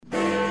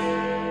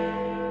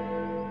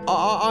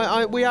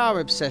We are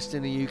obsessed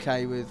in the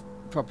UK with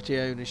property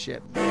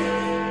ownership.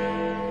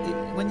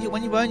 When you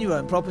own your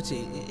own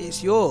property,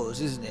 it's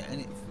yours, isn't it?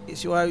 And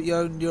it's your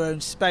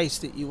own space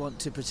that you want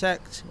to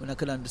protect. And I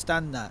can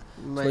understand that.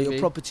 It's where your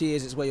property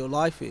is. It's where your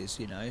life is.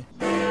 You know.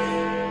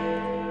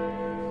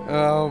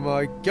 Oh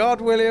my God,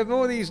 William!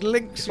 All these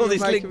links you're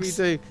making me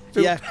do.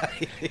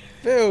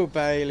 Phil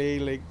Bailey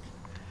link.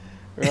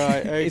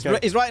 Right. Okay.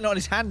 He's writing it on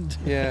his hand.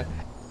 Yeah.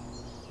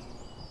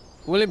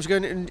 William's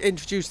going to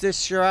introduce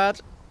this charade.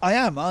 I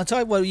am, aren't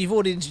I? Well, you've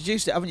already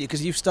introduced it, haven't you?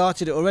 Because you've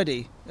started it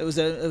already. It was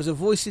a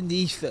voice in the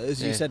ether,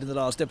 as you said in the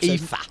last episode.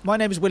 Ether. My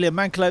name is William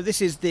Manklow.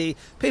 This is the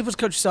People's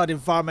Countryside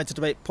Environmental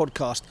Debate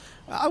Podcast.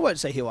 I won't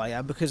say who I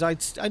am because I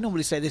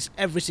normally say this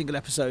every single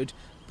episode,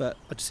 but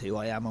I'll just say who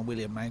I am. I'm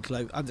William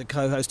Manklow. I'm the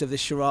co-host of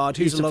this charade.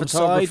 Who's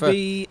alongside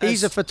me?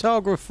 He's a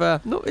photographer.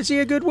 No, is he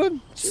a good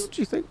one? What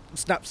do you think?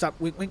 Snap, snap,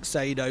 wink, wink.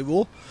 Say no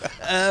more.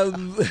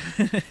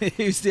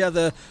 Who's the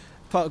other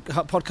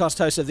podcast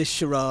host of this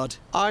charade?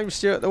 I'm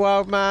Stuart the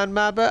Wild Man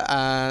Mabbott,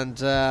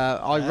 and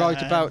I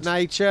write about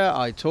nature,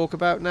 I talk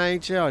about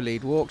nature, I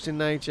lead walks in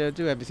nature,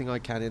 do everything I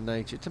can in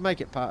nature to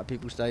make it part of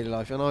people's daily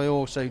life, and I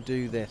also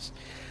do this.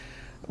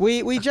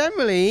 We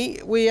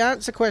generally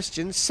answer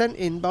questions sent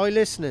in by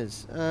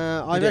listeners.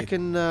 I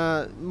reckon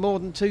more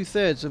than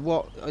 2/3 of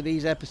what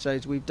these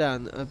episodes we've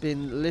done have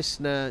been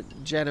listener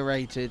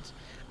generated,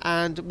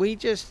 and we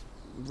just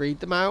read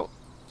them out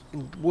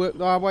and work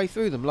our way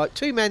through them like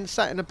two men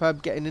sat in a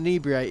pub getting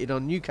inebriated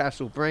on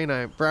Newcastle brown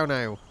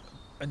ale.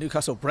 A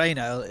Newcastle Brain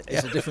Ale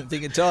is a different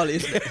thing entirely,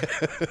 isn't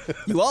it?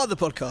 You are the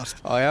podcast.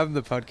 I am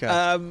the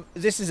podcast.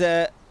 This is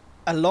a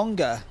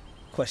longer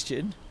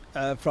question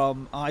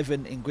from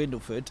Ivan in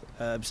Grindleford.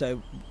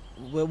 So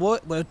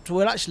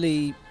we'll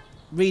actually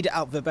read it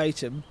out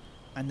verbatim,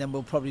 and then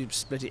we'll probably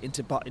split it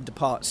into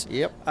parts.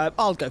 Yep.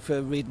 I'll go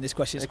for reading this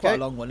question. It's quite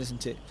a long one,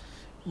 isn't it?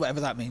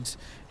 Whatever that means.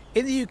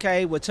 In the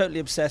UK, we're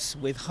totally obsessed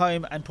with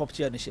home and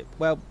property ownership.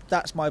 Well,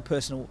 that's my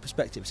personal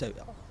perspective. So,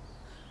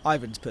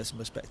 Ivan's personal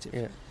perspective.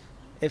 Yeah.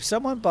 If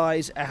someone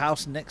buys a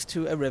house next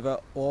to a river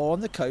or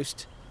on the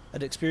coast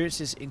and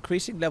experiences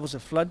increasing levels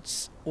of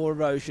floods or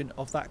erosion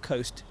of that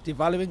coast,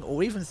 devaluing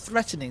or even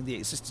threatening the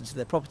existence of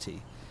their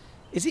property,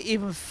 is it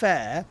even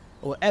fair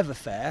or ever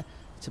fair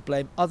to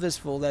blame others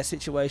for their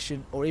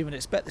situation or even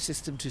expect the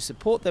system to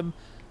support them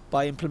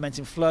by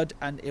implementing flood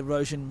and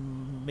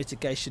erosion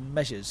mitigation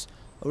measures,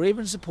 or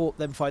even support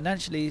them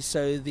financially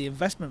so the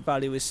investment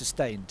value is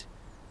sustained?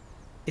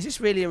 Is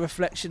this really a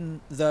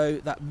reflection, though,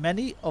 that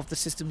many of the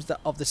systems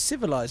of the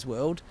civilized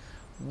world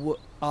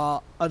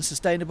are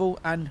unsustainable,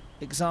 and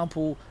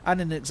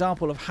an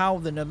example of how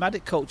the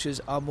nomadic cultures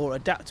are more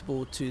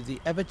adaptable to the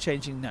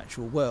ever-changing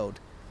natural world?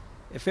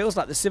 It feels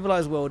like the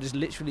civilized world is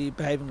literally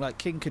behaving like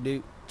King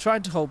Canute,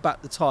 trying to hold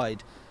back the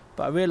tide,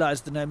 but I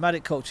realise the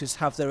nomadic cultures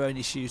have their own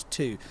issues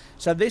too.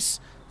 So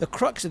the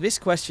crux of this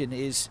question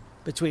is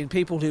between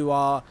people who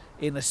are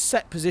in a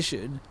set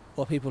position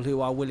or people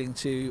who are willing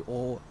to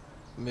or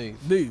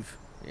move.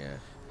 Yeah,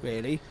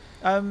 really.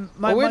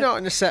 We're not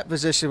in a set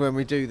position when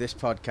we do this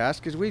podcast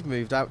because we've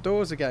moved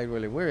outdoors again,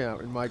 William. We're out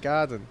in my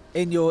garden.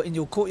 In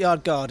your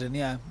courtyard garden,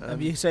 yeah.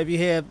 So if you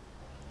hear,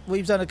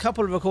 we've done a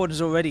couple of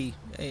recordings already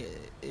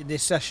in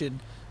this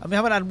session, and we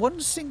haven't had one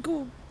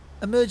single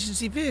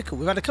emergency vehicle.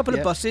 We've had a couple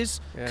of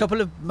buses, a couple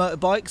of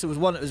motorbikes. There was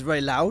one that was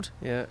very loud.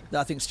 Yeah,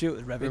 that I think Stuart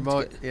was revving.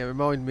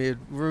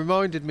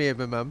 Reminded me of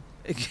my mum.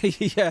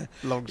 Yeah.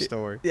 Long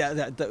story.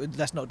 Yeah,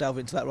 let's not delve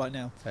into that right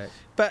now. Okay.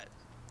 But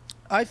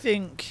I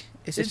think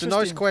it's a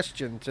nice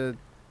question to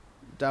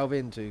delve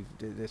into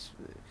this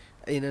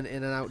in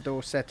an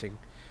outdoor setting,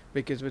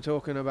 because we're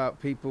talking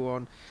about people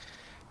on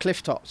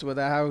cliff tops where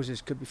their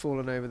houses could be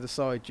falling over the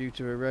side due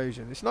to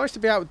erosion. It's nice to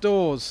be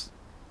outdoors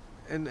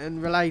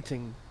and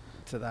relating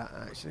to that,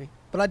 actually.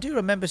 But I do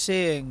remember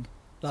seeing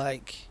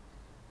like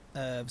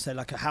a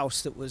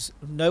house that was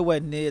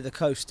nowhere near the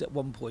coast at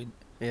one point.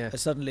 Yeah. And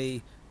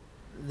suddenly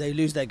they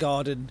lose their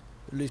garden,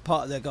 lose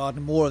part of their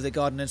garden, more of their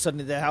garden, and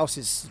suddenly their house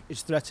is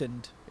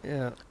threatened.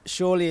 Yeah.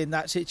 Surely in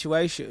that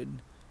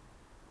situation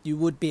you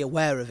would be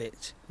aware of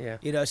it. Yeah.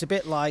 You know, it's a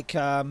bit like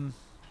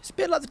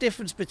the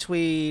difference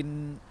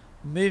between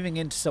moving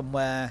into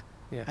somewhere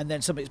and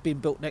then something's been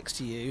built next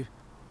to you,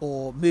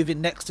 or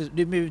moving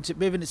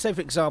say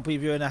for example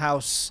if you're in a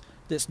house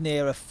that's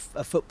near a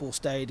football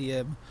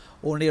stadium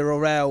or near a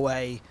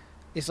railway.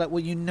 It's like, well,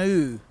 you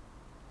knew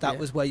that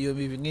was where you were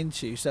moving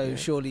into, so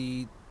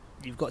surely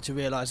you've got to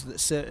realise that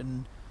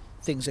certain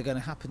things are going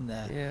to happen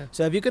there. Yeah.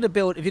 So if you're going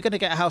to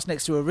get a house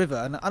next to a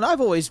river, and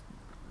I've always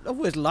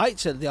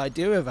liked the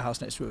idea of a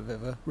house next to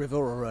a river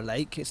or a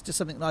lake. It's just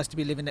something nice to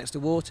be living next to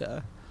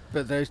water.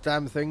 But those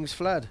damn things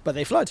flood. But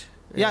they flood.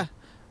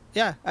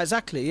 Yeah,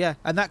 exactly. Yeah,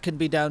 and that can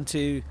be down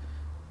to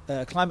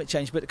climate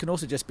change, but it can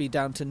also just be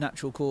down to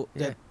natural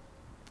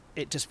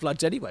it just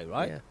floods anyway,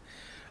 right? Yeah.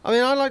 I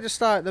mean, I'd like to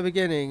start at the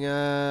beginning,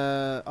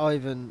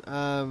 Ivan.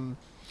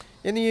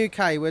 In the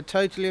UK, we're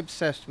totally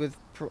obsessed with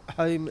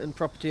home and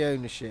property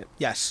ownership.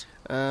 Yes.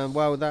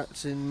 Well,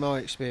 that's in my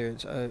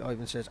experience,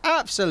 Ivan says.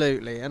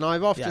 Absolutely. And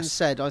I've often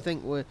said, I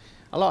think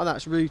a lot of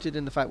that's rooted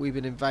in the fact we've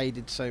been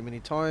invaded so many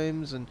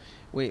times, and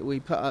we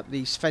put up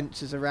these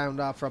fences around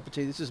our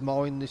property. This is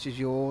mine, this is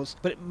yours.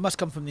 But it must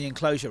come from the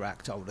Enclosure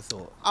Act, I would have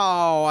thought.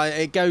 Oh,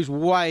 it goes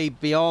way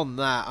beyond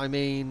that. I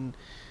mean,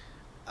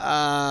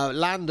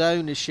 land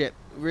ownership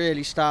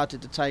really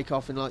started to take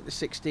off in like the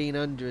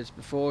 1600s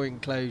before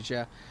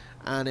enclosure,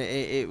 and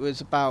it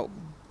was about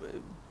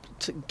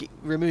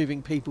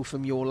removing people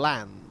from your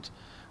land.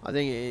 I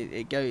think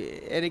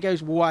it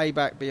goes way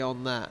back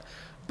beyond that.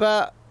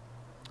 But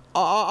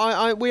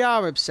we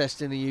are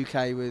obsessed in the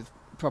UK with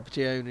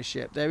property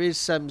ownership. There is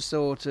some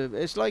sort of,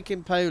 it's like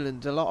in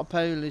Poland, a lot of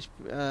Polish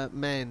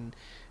men,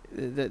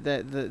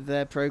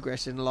 their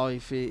progress in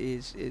life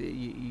is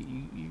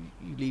you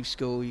leave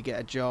school, you get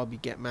a job, you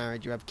get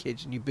married, you have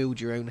kids, and you build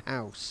your own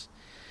house.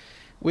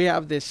 We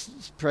have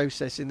this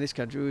process in this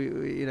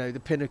country. The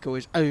pinnacle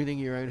is owning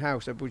your own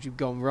house, otherwise you've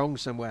gone wrong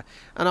somewhere.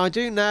 And I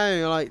do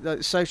know, like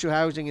social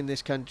housing in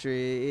this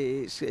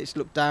country, it's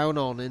looked down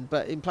on.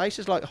 But in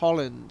places like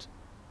Holland,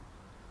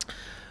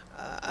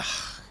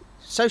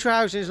 social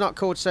housing is not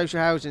called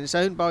social housing. It's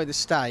owned by the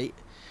state,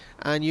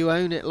 and you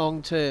own it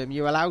long term.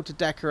 You're allowed to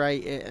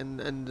decorate it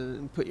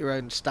and put your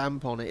own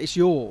stamp on it. It's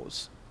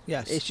yours.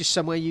 Yes. It's just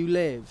somewhere you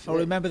live. I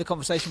remember the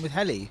conversation with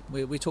Heli.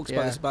 We talked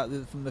about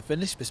this from the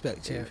Finnish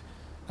perspective. Yeah.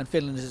 And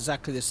Finland is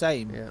exactly the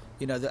same. Yeah.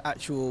 The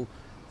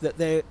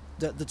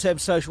term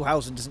social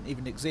housing doesn't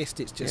even exist.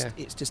 It's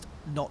just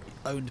not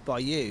owned by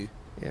you.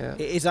 Yeah.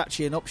 It is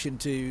actually an option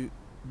to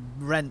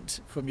rent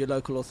from your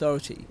local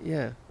authority.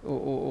 Yeah.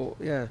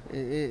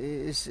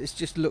 It's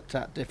just looked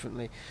at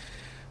differently.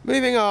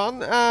 Moving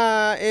on,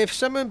 if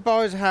someone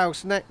buys a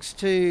house next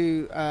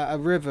to a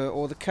river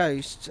or the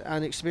coast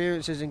and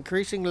experiences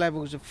increasing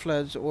levels of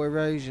floods or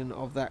erosion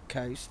of that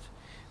coast,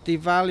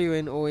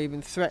 devaluing or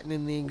even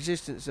threatening the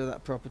existence of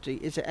that property,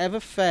 is it ever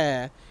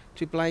fair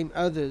to blame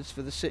others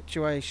for the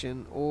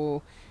situation,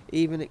 or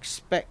even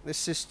expect the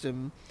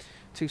system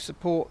to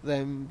support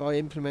them by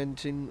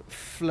implementing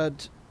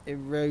flood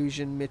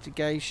erosion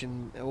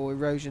mitigation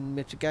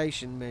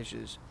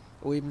measures,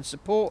 or even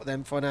support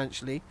them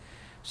financially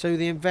so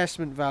the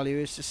investment value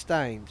is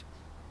sustained?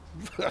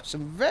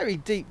 Some very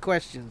deep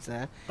questions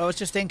there. I was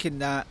just thinking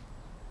that,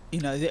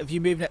 if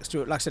you move next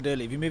to, like I said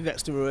earlier, if you move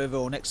next to a river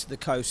or next to the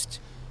coast,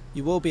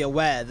 you will be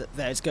aware that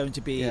there's going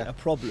to be a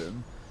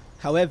problem.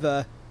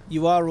 However,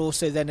 you are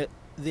also then at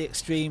the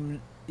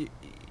extreme,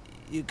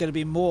 you're going to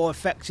be more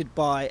affected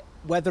by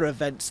weather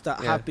events that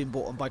have been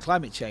brought on by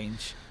climate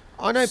change.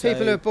 I know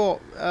people who have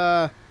bought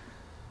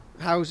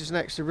houses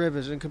next to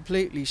rivers and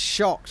completely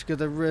shocked because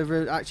the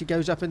river actually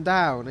goes up and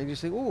down, and you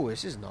just think, oh,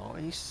 this is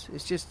nice.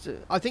 It's just,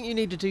 I think you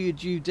need to do your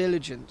due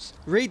diligence.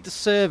 Read the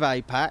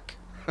survey pack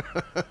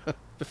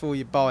before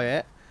you buy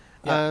it.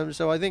 Yeah.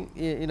 So I think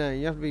you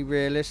have to be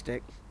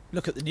realistic.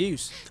 Look at the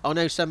news. I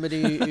know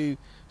somebody who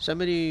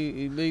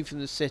moved from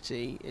the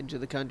city into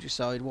the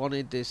countryside,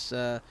 wanted this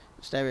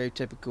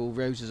stereotypical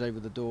roses over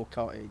the door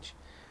cottage,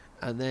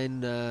 and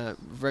then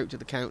wrote to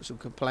the council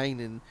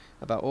complaining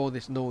about all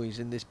this noise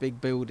in this big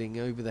building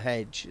over the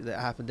hedge that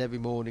happened every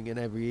morning and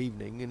every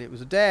evening, and it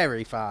was a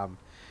dairy farm.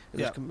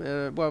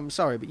 Well, I'm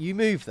sorry, but you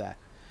moved there.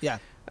 Yeah.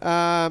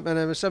 And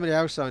there was somebody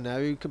else I know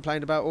who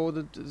complained about all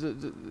the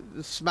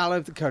smell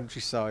of the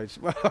countryside.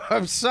 Well,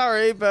 I'm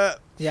sorry,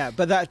 but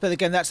but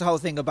again, that's the whole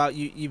thing about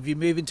you. If you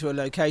move into a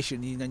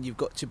location, then you've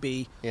got to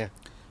be. Yeah.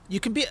 You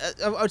can be.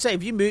 I would say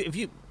if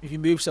you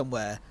move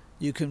somewhere,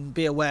 you can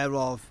be aware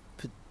of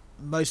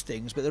most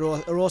things, but there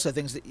are also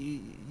things that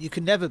you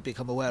can never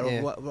become aware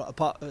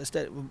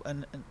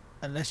of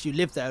unless you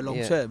live there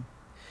long term.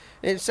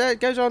 It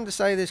goes on to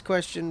say, this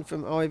question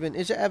from Ivan: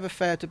 is it ever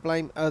fair to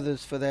blame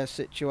others for their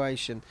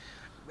situation?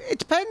 It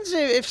depends.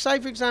 If say,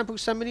 for example,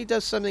 somebody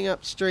does something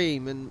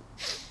upstream and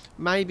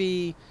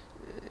maybe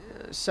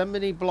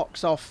somebody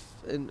blocks off,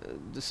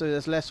 so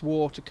there's less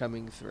water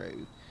coming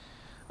through,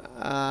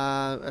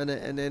 and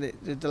then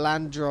the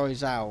land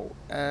dries out,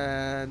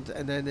 and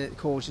then it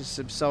causes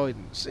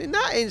subsidence. In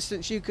that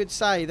instance, you could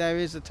say there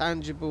is a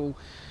tangible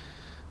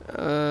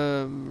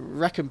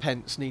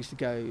recompense needs to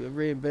go, a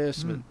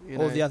reimbursement.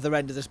 Or the other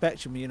end of the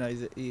spectrum,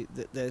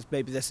 that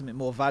there's something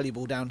more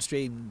valuable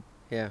downstream.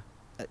 Yeah.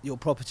 Your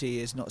property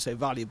is not so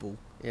valuable.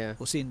 Yeah.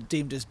 Or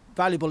deemed as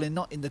valuable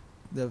not in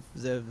the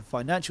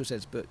financial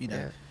sense, but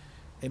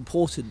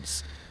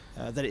importance.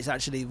 That it's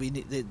actually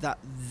that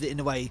in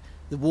a way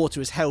the water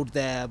is held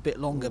there a bit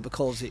longer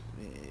because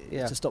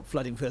to stop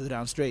flooding further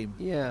downstream.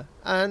 Yeah,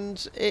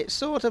 and it's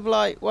sort of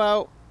like,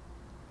 well,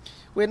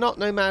 we're not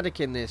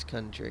nomadic in this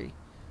country.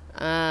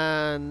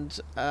 And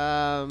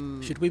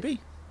should we be?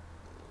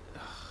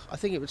 I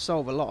think it would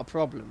solve a lot of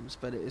problems,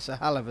 but it's a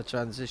hell of a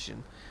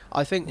transition.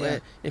 I think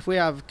if we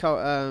have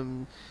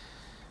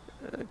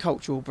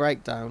cultural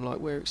breakdown like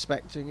we're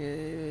expecting,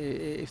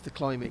 if the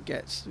climate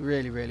gets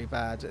really, really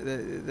bad,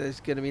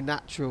 there's going to be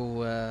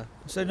natural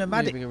so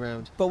nomadic moving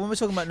around. But when we're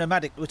talking about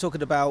nomadic, we're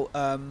talking about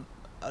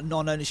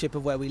non-ownership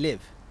of where we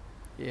live.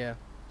 Yeah.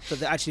 but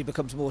that actually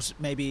becomes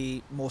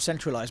maybe more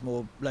centralised,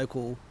 more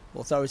local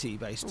authority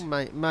based.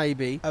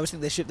 Maybe. I always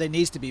think there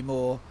needs to be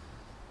more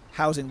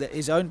housing that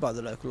is owned by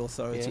the local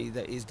authority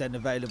that is then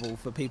available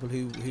for people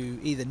who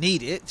either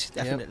need it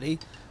definitely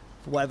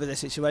for whatever their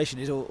situation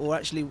is, or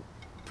actually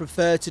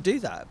prefer to do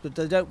that, but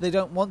they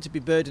don't want to be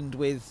burdened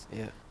with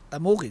a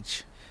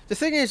mortgage. The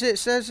thing is, it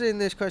says in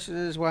this question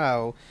as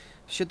well,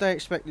 should they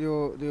expect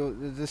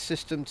the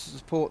system to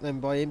support them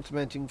by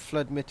implementing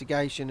flood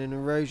mitigation and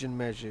erosion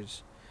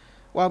measures?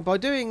 Well, by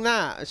doing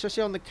that,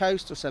 especially on the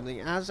coast or something,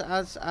 it has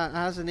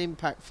an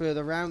impact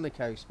further around the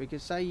coast,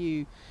 because say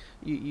you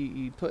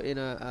put in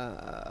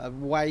a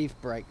wave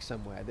break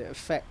somewhere that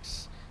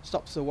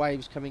stops the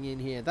waves coming in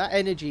here. That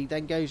energy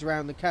then goes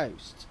around the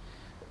coast,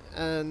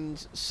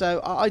 and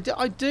so I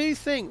do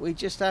think we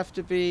just have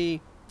to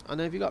be. I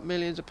know if you've got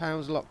millions of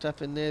pounds locked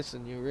up in this,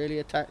 and you're really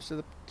attached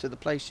to the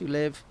place you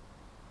live,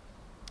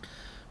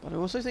 but I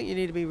also think you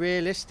need to be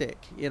realistic.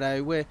 You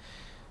know,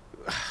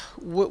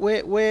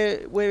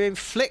 we're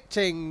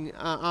inflicting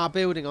our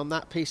building on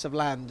that piece of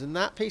land, and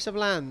that piece of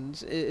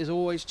land is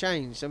always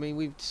changed. I mean,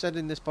 we've said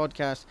in this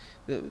podcast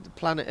that the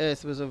planet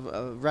Earth was a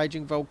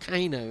raging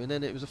volcano, and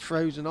then it was a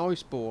frozen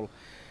ice ball.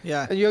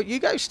 Yeah. And you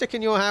go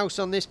sticking your house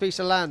on this piece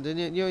of land,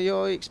 and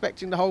you're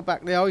expecting to hold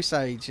back the ice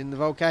age and the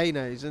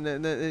volcanoes, and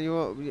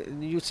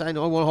you're saying,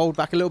 I want to hold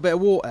back a little bit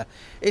of water.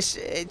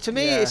 To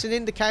me, it's an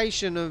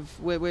indication of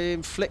we're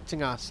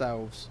inflicting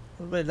ourselves.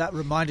 Well, that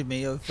reminded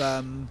me of.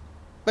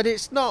 But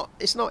it's not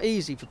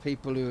easy for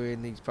people who are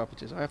in these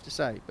properties, I have to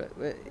say. But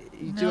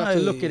you do have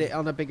to look at it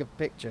on a bigger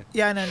picture.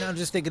 Yeah, no, I'm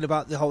just thinking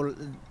about the whole.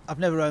 I've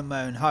never owned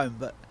my own home,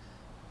 but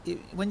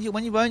when you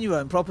own your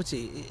own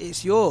property,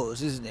 it's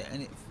yours, isn't it?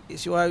 And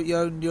it's your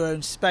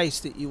own space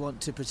that you want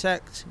to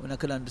protect. When I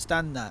can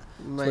understand that,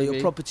 it's where your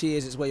property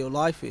is, it's where your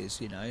life is.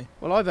 You know.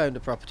 Well, I've owned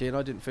a property and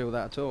I didn't feel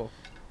that at all.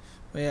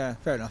 Well, yeah,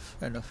 fair enough.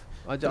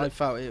 I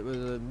felt it was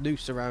a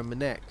noose around my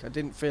neck. I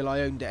didn't feel I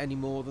owned it any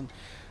more than.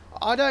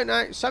 I don't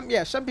know. Some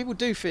people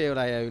do feel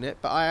they own it,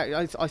 but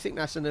I think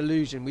that's an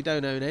illusion. We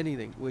don't own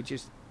anything. We're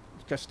just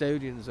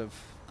custodians of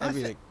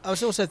everything. I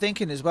was also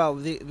thinking as well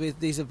with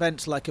these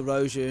events like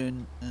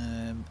erosion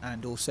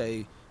and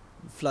also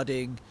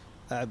flooding.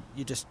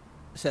 You just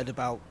said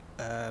about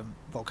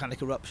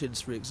volcanic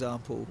eruptions, for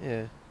example.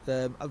 Yeah.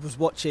 I was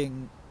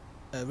watching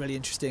a really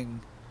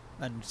interesting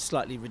and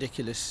slightly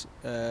ridiculous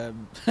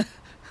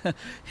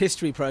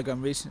history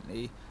program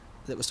recently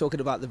that was talking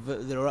about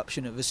the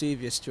eruption of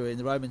Vesuvius during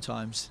the Roman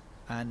times,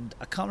 and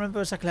I can't remember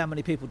exactly how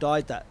many people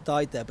died there,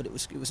 but it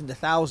was in the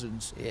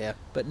thousands. Yeah.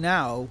 But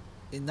now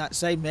in that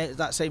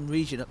same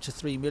region, up to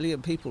 3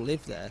 million people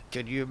live there.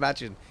 Can you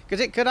imagine?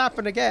 Because it could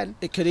happen again.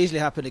 It could easily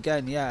happen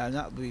again. Yeah, and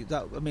that would be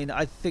that. I mean,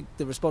 I think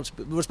the response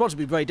would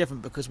be very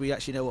different because we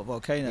actually know what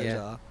volcanoes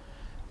are.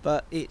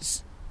 But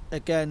it's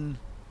again,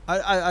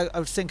 I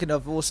was thinking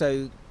of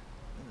also.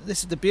 This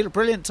is the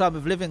brilliant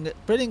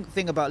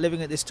thing about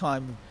living at this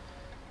time.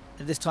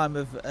 At this time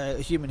of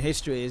human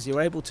history, is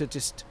you're able to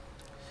just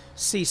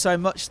see so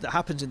much that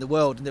happens in the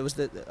world. And there was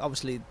the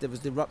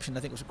eruption.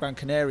 I think it was Gran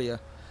Canaria,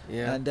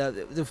 and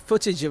the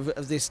footage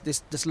of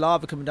this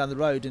lava coming down the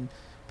road, and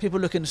people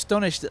looking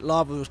astonished that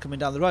lava was coming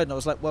down the road. And I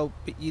was like, well,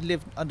 but you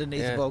live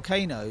underneath a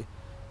volcano.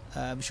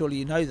 Surely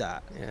you know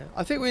that. Yeah,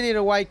 I think we need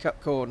a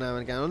wake-up call now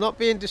and again. I'm not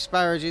being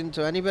disparaging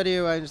to anybody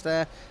who owns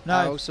their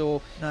house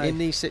or in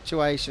these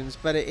situations,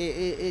 but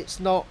it's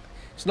not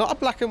a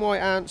black and white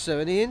answer.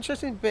 And the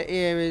interesting bit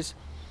here is,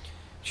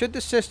 should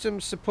the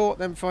system support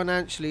them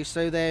financially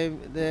so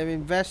their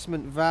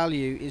investment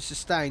value is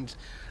sustained?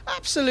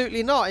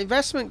 Absolutely not.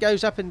 Investment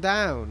goes up and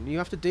down. You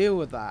have to deal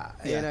with that.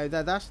 Yeah. You know,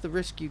 that's the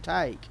risk you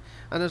take.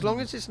 And as long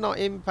as it's not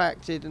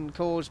impacted and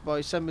caused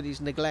by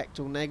somebody's neglect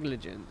or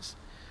negligence.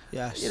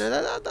 Yes. You know,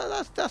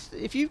 that's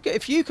if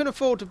you can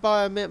afford to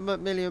buy a £1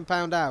 million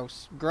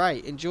house,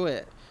 great, enjoy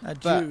it.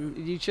 But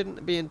you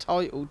shouldn't be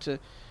entitled to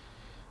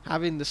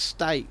having the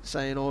state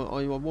saying, "Oh,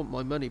 I want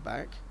my money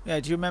back." Yeah.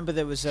 Do you remember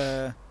there was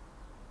in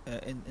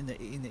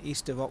the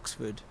east of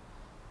Oxford?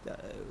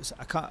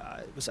 I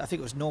think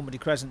it was Normandy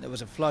Crescent. There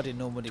was a flood in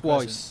Normandy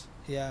Crescent. Twice.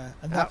 Yeah,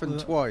 and happened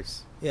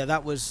twice. Yeah,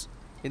 that was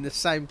in the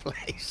same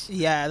place.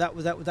 Yeah, that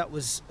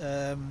was.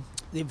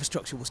 The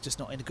infrastructure was just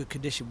not in a good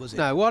condition, was it?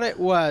 No, what it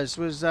was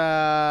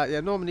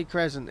Normandy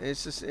Crescent.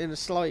 It's just in a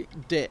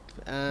slight dip,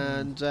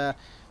 and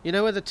you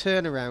know where the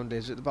turnaround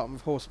is at the bottom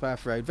of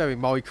Horsepath Road. Very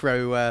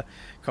micro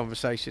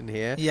conversation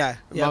here. Yeah,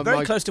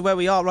 very close to where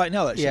we are right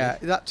now, actually. Yeah,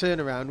 that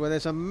turnaround where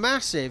there's a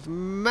massive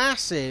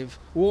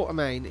water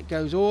main. It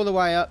goes all the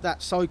way up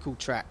that cycle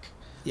track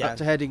up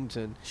to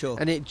Headington. Sure.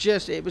 And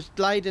it was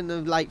laid in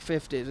the late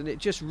 50s, and it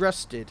just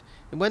rusted.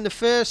 And when the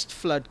first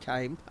flood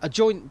came, a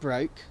joint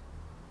broke.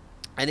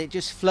 And it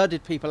just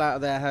flooded people out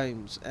of their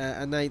homes,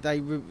 and they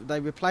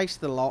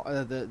replaced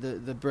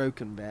the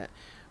broken bit,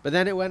 but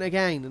then it went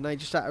again, and they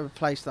just had to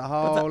replace the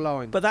whole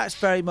line. But that's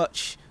very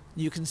much,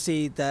 you can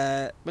see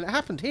there. Well, it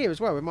happened here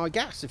as well with my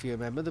gas, if you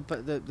remember.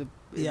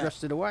 It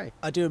rusted away.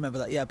 I do remember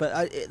that. Yeah,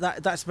 but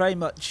that's very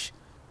much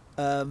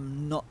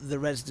not the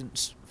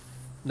residents'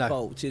 No.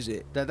 fault, is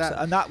it? That-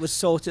 And that was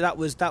sorted. That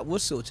was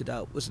sorted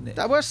out, wasn't it?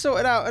 That was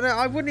sorted out, and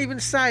I wouldn't even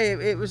say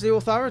it was the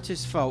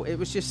authorities' fault. It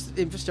was just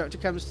infrastructure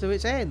comes to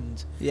its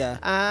end, Yeah.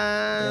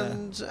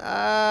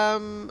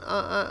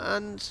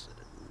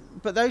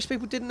 but those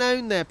people didn't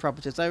own their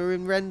properties; they were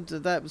in rent.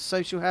 That was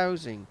social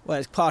housing. Well,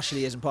 it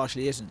partially is and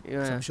partially isn't.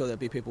 Yeah. So I'm sure there'll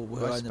be people who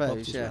I own the suppose,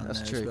 properties yeah, around that's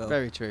there true, as well.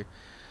 very true.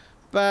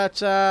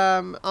 But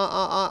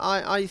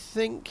I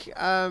think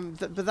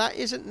but that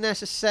isn't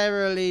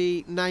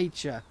necessarily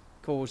nature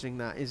causing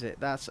that, is it?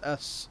 That's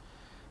us.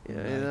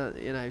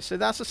 So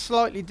that's a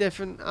slightly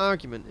different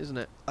argument, isn't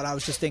it? And I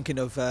was just thinking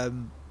of,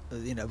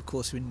 of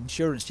course, in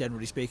insurance,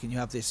 generally speaking, you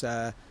have this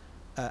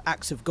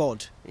acts of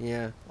God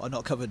Yeah. are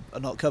not covered.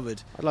 I'd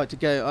like to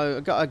go.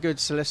 I've got a good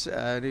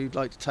solicitor who'd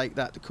like to take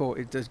that to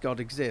court. Does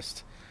God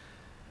exist?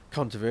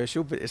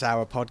 Controversial, but it's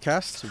our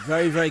podcast. It's a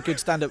very, very good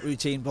stand-up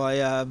routine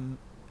by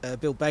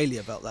Bill Bailey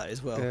about that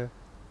as well. Yeah.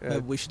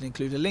 Maybe we should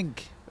include a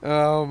link.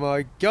 Oh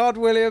my God,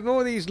 William!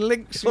 All these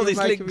links All you're these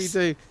making links.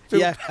 me do.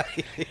 Yeah.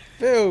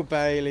 Bill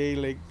Bailey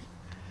link.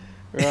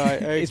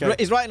 Right. Okay.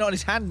 He's writing it on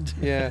his hand.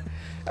 Yeah.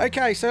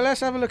 Okay, so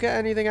let's have a look at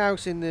anything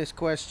else in this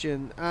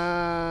question.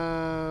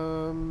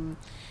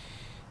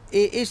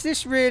 Is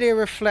this really a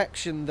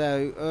reflection,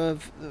 though,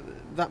 of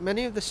that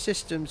many of the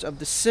systems of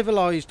the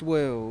civilized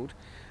world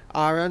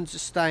are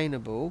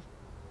unsustainable?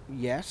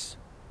 Yes,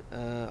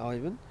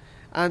 Ivan.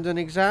 And an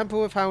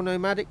example of how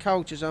nomadic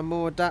cultures are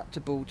more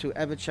adaptable to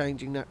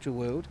ever-changing natural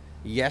world?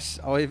 Yes,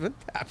 Ivan,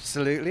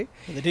 absolutely.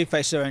 They do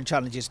face their own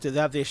challenges. Do they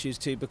have the issues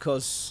too?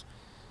 Because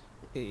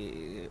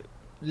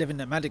living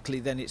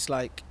nomadically, then it's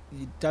like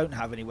you don't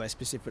have anywhere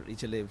specifically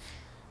to live,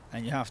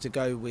 and you have to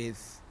go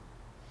with.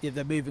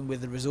 They're moving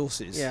with the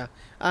resources. Yeah,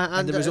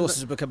 and the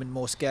resources are becoming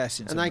more scarce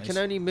in some and they ways. can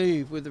only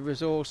move with the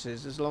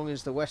resources as long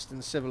as the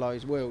Western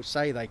civilized world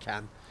say they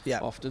can.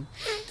 Yeah. Often.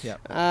 Yeah.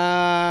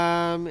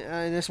 And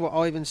that's what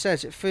Ivan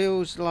says. It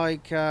feels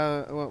like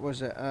what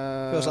was it?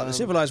 Feels like the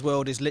civilized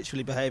world is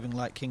literally behaving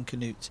like King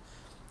Canute,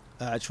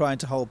 trying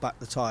to hold back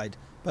the tide.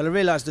 But I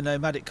realise the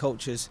nomadic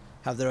cultures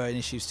have their own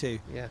issues too.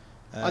 Yeah.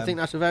 I think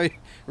that's a very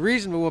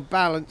reasonable and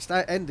balanced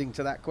ending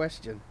to that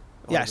question.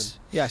 Yes.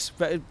 Ivan. Yes.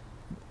 But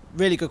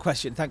really good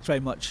question. Thanks very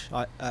much,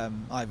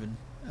 Ivan.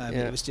 Yeah.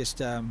 It was just.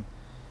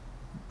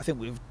 I think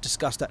we've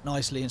discussed that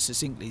nicely and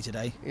succinctly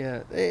today.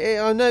 Yeah,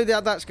 I know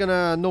that's going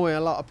to annoy a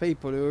lot of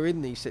people who are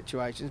in these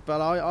situations,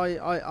 but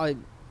I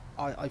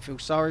feel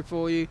sorry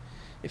for you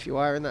if you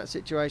are in that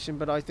situation.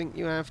 But I think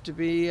you have to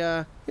be,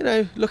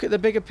 look at the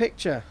bigger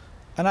picture.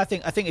 And I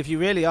think if you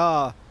really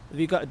are, if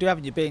you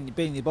haven't you been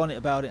in your bonnet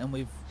about it, and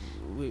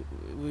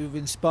we've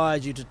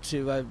inspired you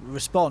to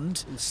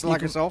respond And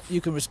slag us off.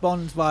 You can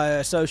respond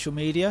via social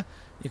media.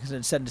 You can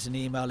then send us an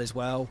email as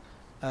well.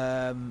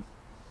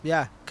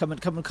 Come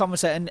and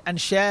conversate and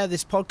share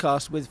this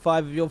podcast with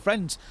 5 of your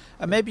friends.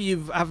 And maybe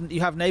you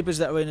have neighbours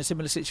that are in a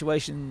similar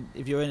situation.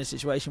 If you're in a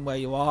situation where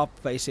you are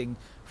facing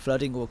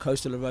flooding or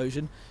coastal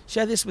erosion,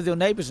 share this with your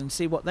neighbours and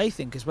see what they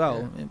think as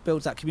well. Yeah. It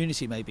builds that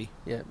community, maybe.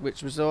 Yeah,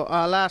 which was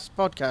our last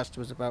podcast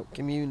was about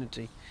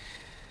community.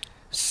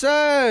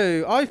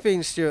 So I've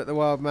been Stuart the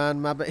Wild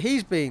Man, but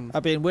he's been.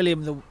 I've been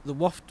William the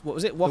What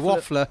was it? The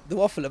Waffler. The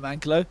Waffler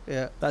Manklow.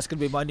 Yeah. That's going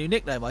to be my new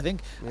nickname, I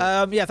think.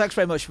 Yeah. Thanks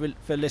very much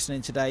for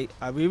listening today.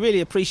 We really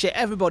appreciate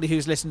everybody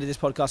who's listened to this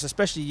podcast,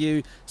 especially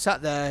you,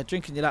 sat there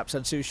drinking your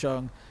Lapsang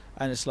Souchong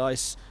and a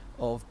slice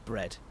of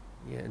bread.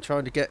 Yeah, and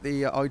trying to get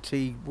the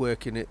IT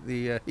working at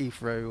the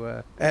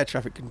Heathrow air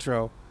traffic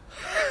control.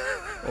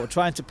 Or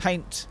trying to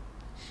paint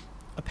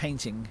a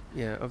painting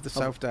Yeah, of the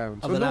South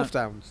Downs. of Or the North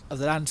Downs. of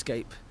the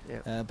landscape,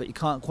 Yeah. but you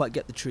can't quite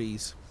get the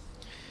trees.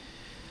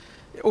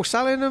 Or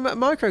selling a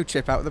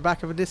microchip out the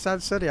back of a Nissan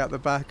Sunny out the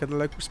back of the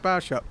local spar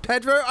shop.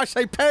 Pedro, I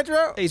say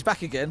Pedro! He's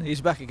back again.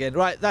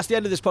 Right, that's the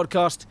end of this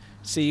podcast.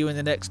 See you in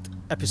the next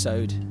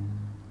episode.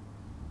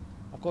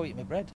 I've got to eat my bread.